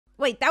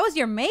Wait, that was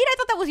your maid? I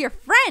thought that was your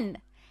friend.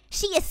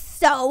 She is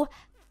so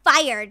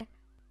fired.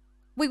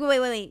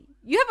 Wait.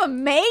 You have a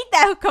maid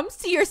that comes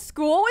to your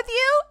school with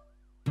you?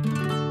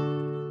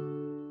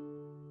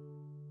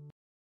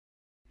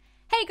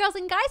 Hey girls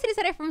and guys, it is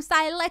Heather from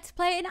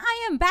ZaiLetsPlay, and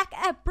I am back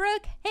at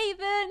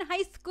Brookhaven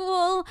High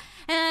School,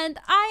 and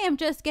I am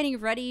just getting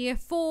ready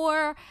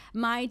for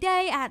my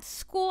day at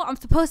school. I'm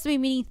supposed to be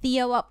meeting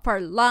Theo up for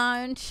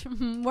lunch.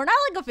 We're not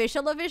like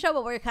official, but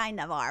we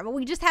kind of are, but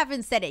we just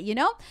haven't said it, you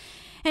know?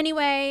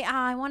 Anyway,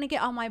 I want to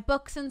get all my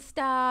books and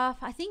stuff.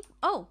 I think,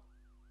 oh,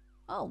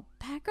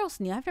 that girl's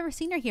new. I've never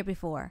seen her here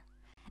before.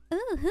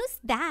 Ooh, who's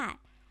that?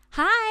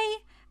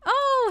 Hi.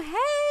 Oh,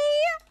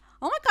 hey.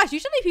 Oh my gosh,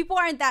 usually people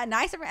aren't that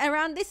nice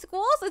around this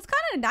school, so it's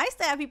kind of nice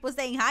to have people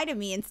saying hi to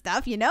me and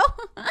stuff, you know?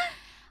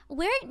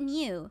 We're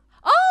new.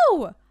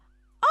 Oh,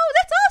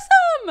 that's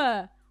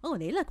awesome. Oh,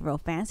 they look real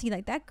fancy.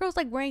 Like that girl's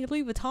like wearing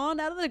Louis Vuitton.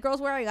 That other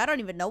girl's wearing, I don't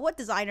even know what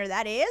designer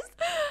that is.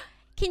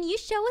 Can you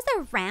show us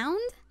around?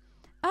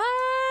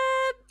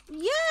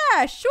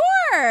 Yeah,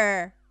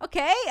 sure.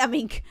 Okay, I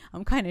mean,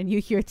 I'm kind of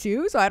new here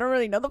too, so I don't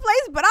really know the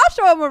place, but I'll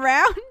show them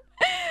around.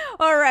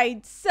 All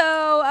right,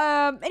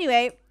 so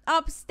anyway,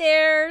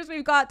 upstairs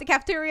we've got the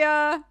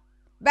cafeteria,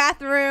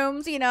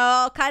 bathrooms, you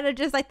know, kind of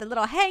just like the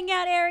little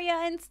hangout area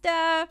and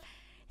stuff.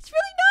 It's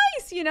really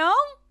nice, you know.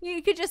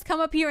 You could just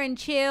come up here and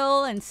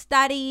chill and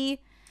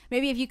study.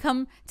 Maybe if you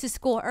come to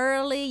school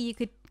early, you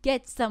could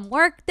get some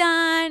work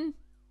done,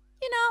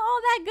 you know, all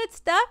that good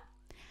stuff.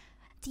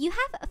 Do you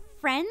have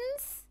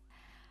friends?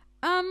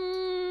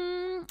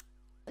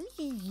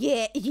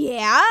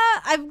 Yeah,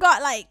 I've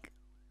got like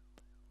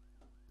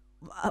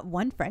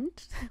one friend.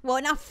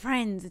 Well, not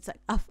friends. It's like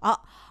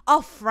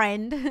a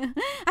friend.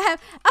 I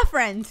have a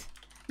friend,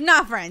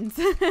 not friends.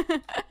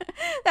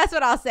 That's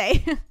what I'll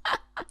say.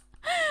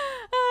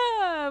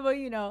 But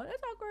you know,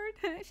 that's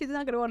awkward. She's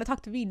not gonna want to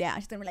talk to me now.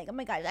 She's gonna be like, "Oh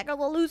my god, that girl's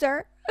a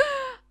loser."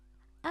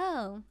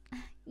 Oh,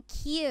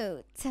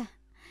 cute.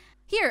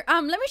 Here,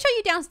 let me show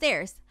you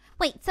downstairs.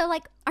 Wait, so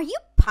like, are you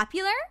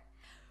popular?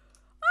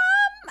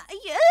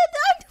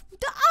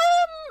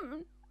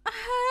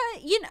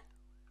 You know.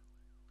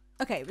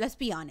 Okay, let's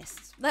be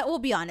honest. We'll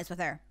be honest with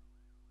her.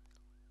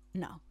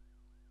 No,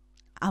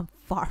 I'm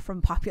far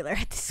from popular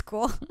at this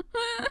school.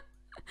 but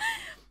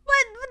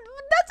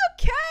that's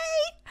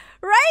okay,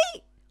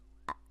 right?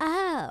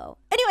 Oh.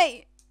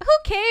 Anyway, who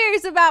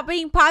cares about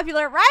being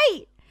popular,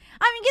 right?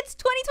 I mean, it's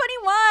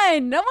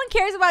 2021. No one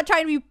cares about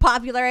trying to be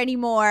popular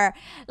anymore.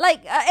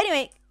 Like,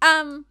 anyway,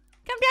 come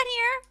down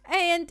here,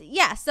 and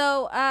yeah,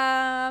 so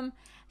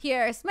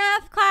here's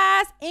math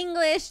class,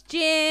 English,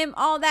 gym,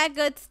 all that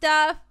good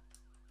stuff.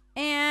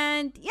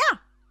 And yeah,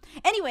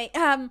 anyway,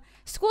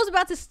 school's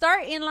about to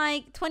start in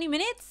like 20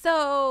 minutes,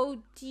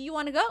 so do you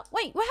want to go?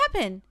 Wait, what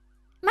happened?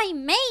 My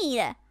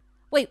maid.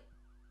 Wait,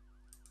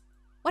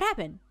 what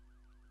happened?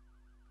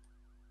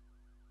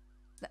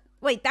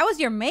 Wait, that was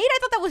your maid? I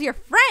thought that was your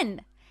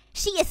friend.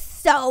 She is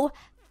so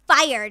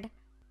fired.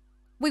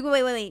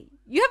 Wait.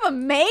 You have a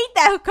maid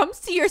that comes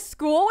to your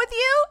school with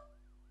you?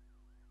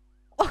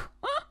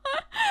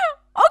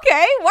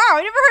 Okay, wow,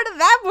 I never heard of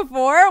that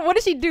before. What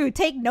does she do?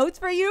 Take notes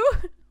for you?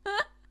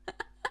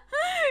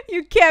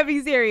 You can't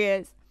be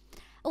serious.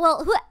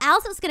 Well, who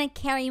else is going to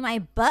carry my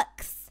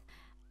books?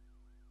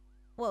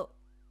 Well,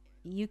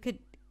 you could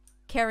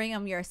carry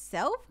them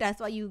yourself.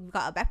 That's why you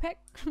got a backpack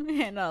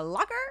and a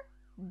locker.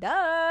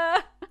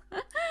 Duh.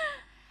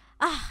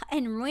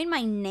 And ruin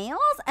my nails?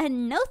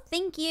 No,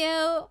 thank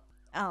you.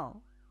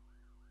 Oh.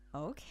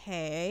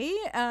 Okay.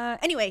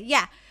 Anyway,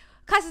 yeah.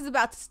 Class is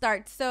about to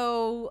start.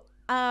 So,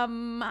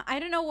 I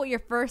don't know what your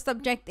first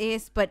subject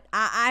is, but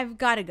I've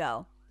got to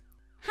go.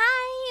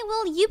 Hi,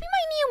 will you be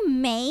my new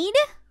maid?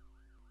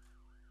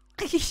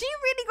 Is she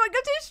really going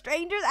up to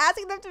strangers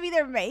asking them to be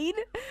their maid?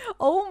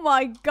 Oh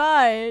my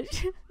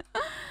gosh.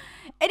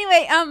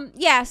 Anyway,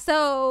 yeah,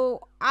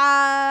 so,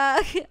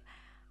 I'm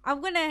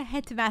gonna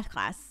head to math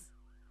class.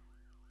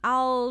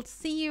 I'll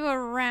see you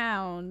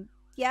around.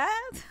 Yeah?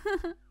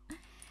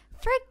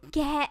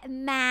 Forget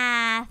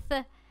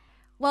math.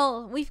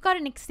 Well, we've got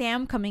an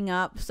exam coming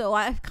up, so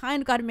I've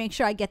kind of got to make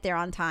sure I get there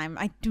on time.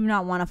 I do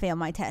not want to fail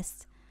my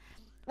test.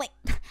 Wait,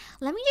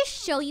 let me just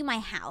show you my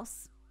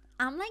house.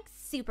 I'm like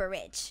super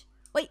rich.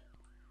 Wait,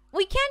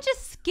 we can't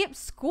just skip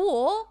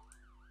school.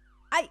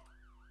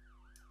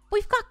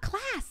 We've got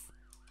class.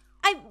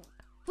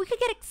 We could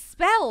get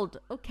expelled,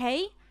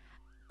 okay?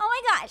 Oh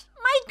my gosh,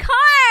 my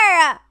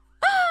car!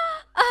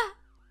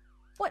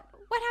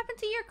 What happened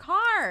to your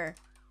car?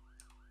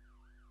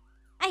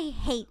 I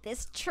hate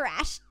this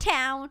trash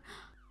town.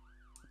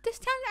 This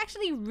town's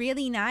actually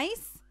really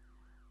nice.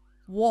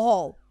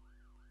 Whoa.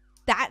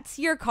 That's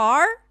your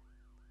car?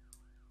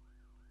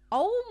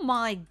 Oh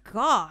my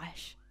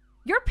gosh.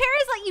 Your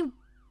parents let you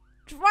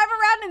drive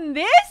around in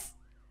this?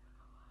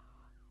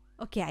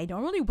 Okay, I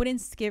normally wouldn't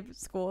skip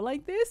school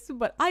like this,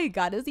 but I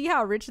gotta see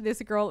how rich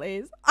this girl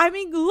is. I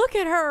mean, look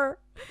at her.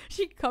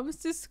 She comes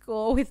to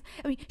school with,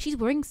 she's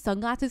wearing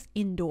sunglasses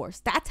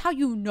indoors. That's how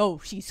you know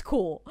she's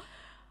cool.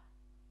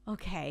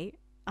 Okay,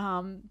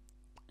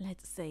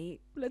 Let's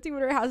see. Let's see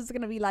what our house is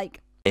gonna be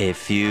like. A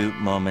few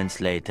moments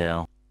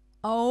later.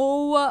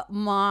 Oh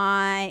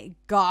my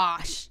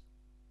gosh.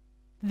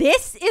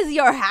 This is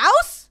your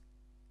house?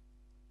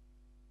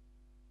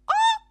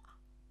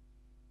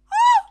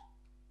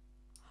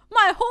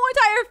 My whole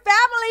entire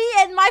family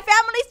and my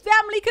family's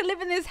family could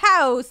live in this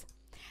house.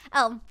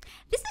 Oh,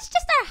 this is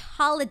just our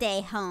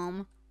holiday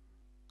home.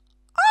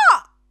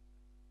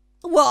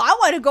 Well, I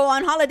want to go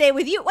on holiday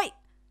with you. Wait,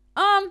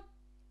 there's someone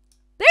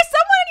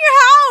in your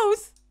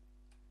house.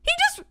 He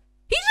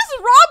just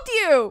robbed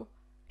you.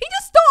 He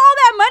just stole all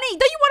that money.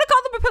 Don't you want to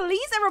call the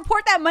police and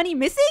report that money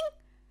missing?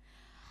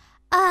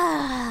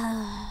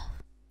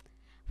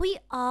 We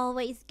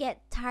always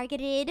get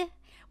targeted.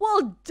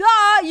 Well,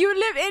 duh, you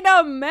live in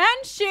a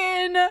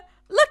mansion.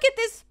 Look at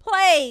this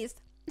place.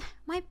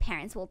 My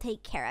parents will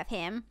take care of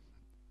him.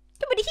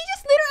 But he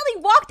just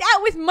literally walked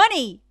out with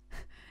money.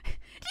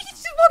 He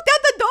just walked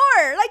out the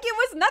door like it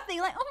was nothing.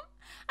 Like, oh,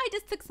 I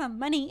just took some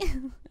money.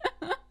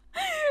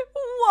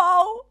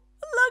 Whoa,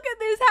 look at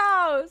this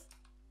house.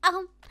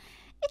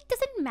 It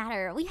doesn't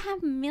matter. We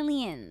have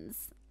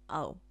millions.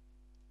 Oh.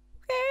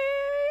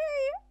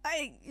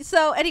 Okay.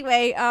 So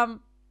anyway,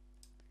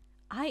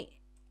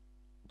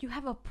 you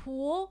have a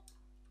pool?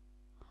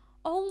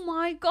 Oh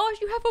my gosh,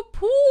 you have a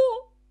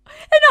pool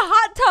and a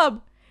hot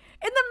tub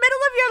in the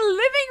middle of your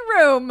living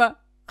room.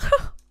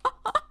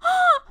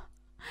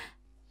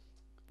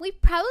 We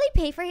probably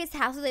pay for his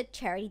house with the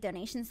charity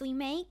donations we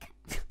make.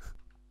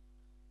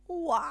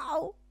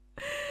 Wow.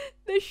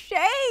 The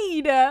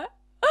shade.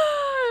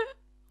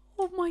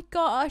 Oh my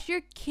gosh,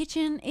 your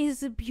kitchen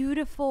is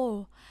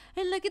beautiful.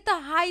 And look at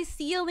the high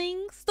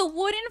ceilings, the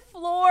wooden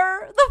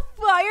floor, the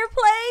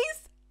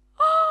fireplace.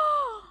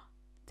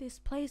 This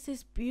place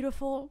is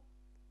beautiful.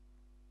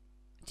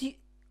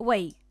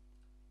 Wait.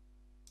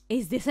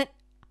 Is this an...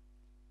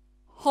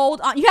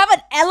 Hold on. You have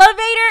an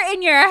elevator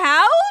in your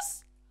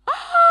house?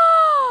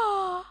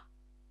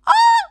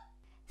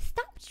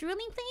 Stop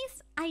drooling,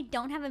 please. I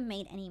don't have a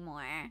maid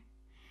anymore.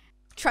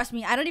 Trust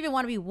me, I don't even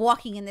want to be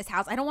walking in this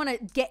house. I don't want to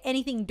get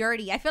anything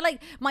dirty. I feel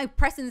like my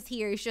presence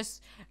here is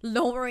just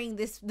lowering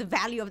the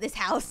value of this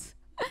house.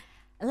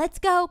 Let's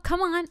go.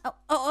 Come on.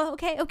 Oh,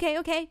 okay. Oh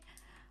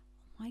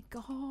my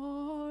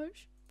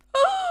gosh.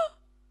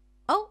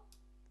 Oh.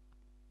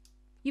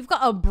 You've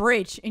got a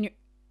bridge in your...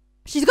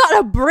 She's got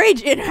a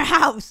bridge in her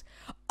house.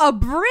 A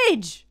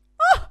bridge.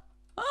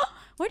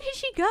 Where did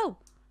she go?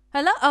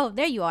 Hello? Oh,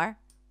 there you are.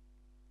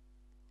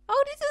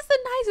 Oh, this is a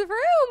nice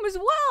room as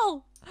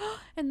well.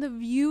 And the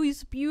view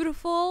is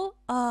beautiful.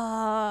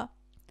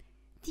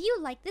 Do you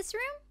like this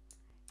room?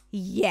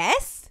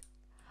 Yes.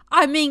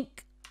 I mean,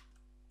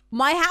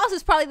 my house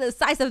is probably the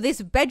size of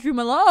this bedroom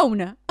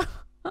alone.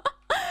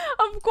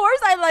 Of course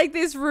I like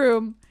this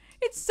room.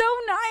 It's so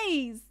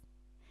nice.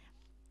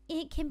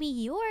 It can be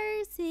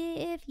yours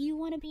if you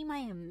want to be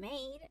my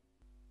maid.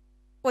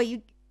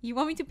 Wait, you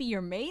want me to be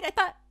your maid? I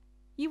thought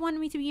you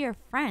wanted me to be your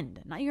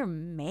friend, not your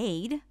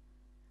maid.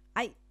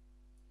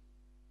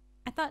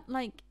 I thought,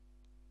 like,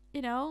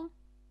 you know,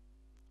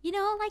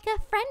 like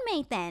a friend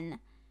maid then.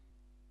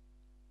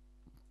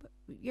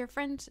 Your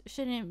friend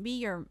shouldn't be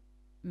your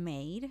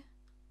maid.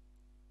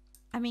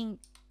 I mean,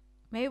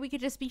 maybe we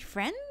could just be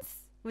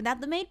friends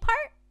without the maid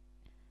part.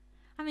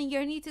 I mean,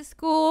 you're new to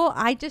school.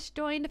 I just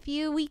joined a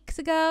few weeks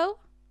ago.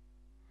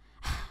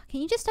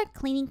 Can you just start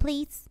cleaning,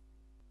 please?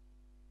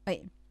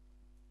 Wait.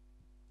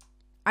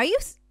 Are you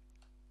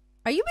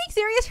being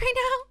serious right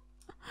now?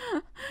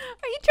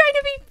 Are you trying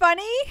to be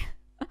funny?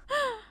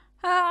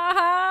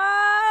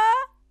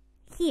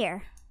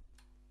 Here.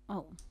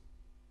 Oh.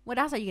 What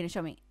else are you going to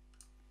show me?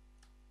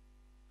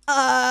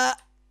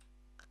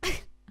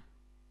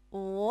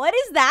 What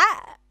is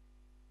that?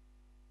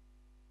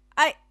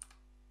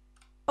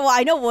 Well,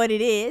 I know what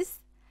it is.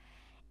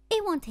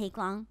 It won't take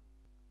long.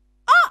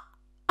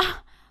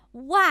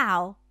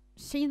 Wow.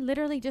 She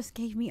literally just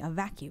gave me a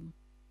vacuum.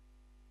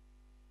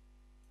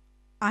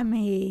 I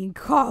mean,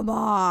 come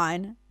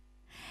on.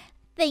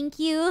 Thank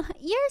you.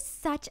 You're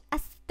such a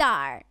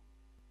star.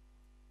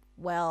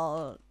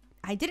 Well,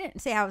 I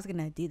didn't say I was going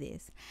to do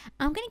this.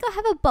 I'm going to go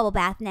have a bubble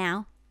bath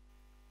now.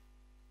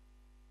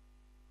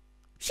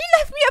 She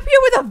left me up here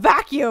with a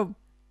vacuum.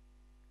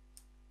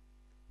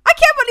 I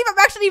can't believe I'm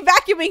actually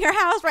vacuuming her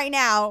house right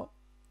now.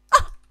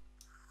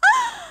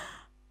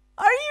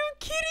 Are you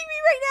kidding me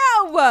right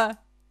now?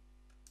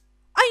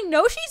 I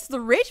know she's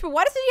rich, but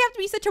why does she have to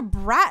be such a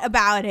brat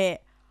about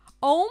it?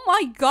 Oh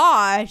my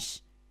gosh.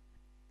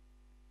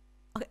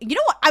 Okay, you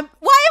know what? Why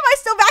am I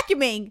still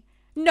vacuuming?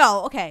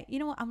 No, okay. You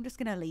know what? I'm just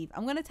going to leave.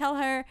 I'm going to tell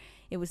her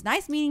it was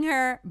nice meeting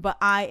her, but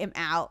I am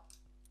out.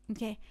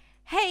 Okay.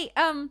 Hey,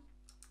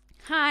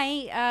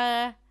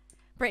 hi,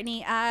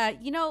 Brittany.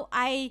 You know,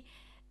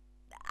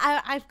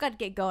 I've got to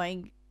get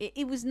going.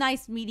 It was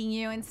nice meeting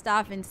you and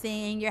stuff and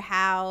seeing your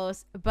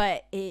house,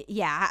 but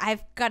yeah,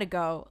 I've got to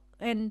go.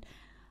 And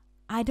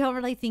I don't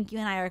really think you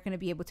and I are going to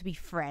be able to be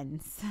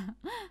friends.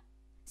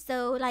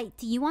 So, like,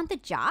 do you want the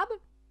job?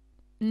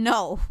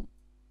 No.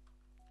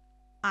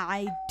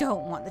 I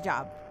don't want the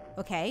job,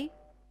 okay?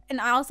 And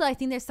also, I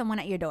think there's someone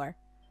at your door.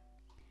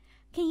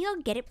 Can you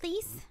go get it,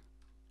 please?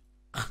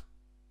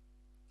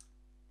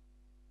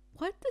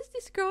 What does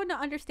this girl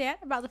not understand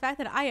about the fact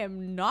that I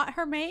am not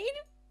her maid?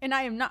 And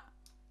I am not.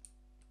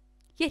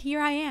 Yet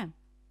here I am,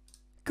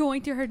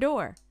 going to her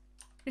door.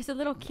 There's a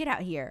little kid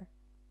out here.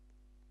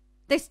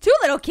 There's 2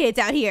 little kids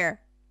out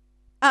here.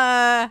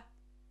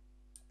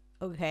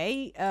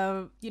 Okay.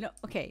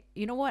 Okay.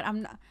 You know what?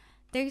 I'm not.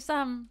 There's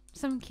some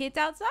kids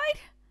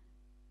outside.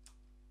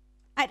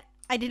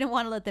 I didn't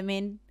want to let them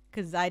in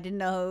because I didn't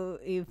know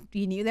if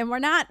you knew them or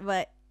not,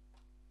 but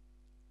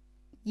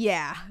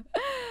yeah.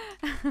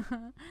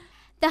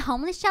 The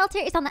homeless shelter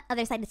is on the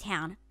other side of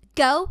town.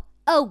 Go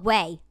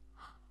away.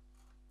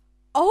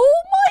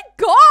 Oh my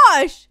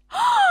gosh!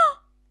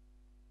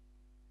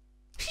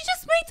 She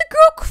just made the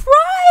girl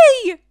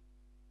cry!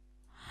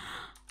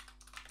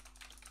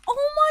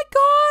 Oh my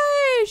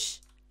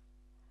gosh!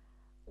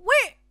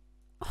 Wait,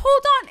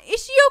 hold on.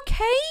 Is she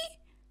okay?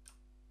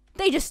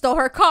 They just stole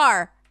her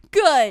car.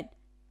 Good.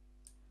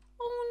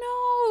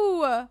 Oh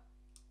no.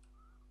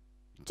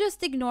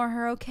 Just ignore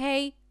her,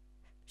 okay?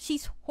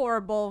 She's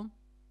horrible.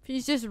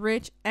 She's just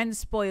rich and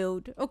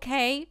spoiled,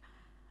 okay?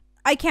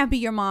 I can't be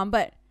your mom,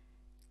 but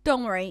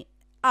don't worry.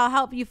 I'll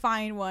help you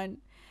find one.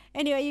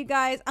 Anyway, you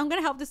guys, I'm going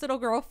to help this little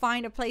girl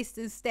find a place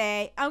to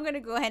stay. I'm going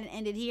to go ahead and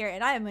end it here.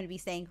 And I am going to be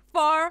staying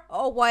far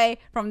away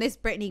from this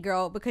Brittany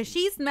girl because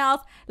she smells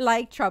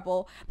like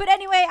trouble. But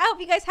anyway, I hope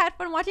you guys had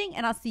fun watching.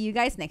 And I'll see you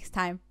guys next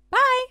time.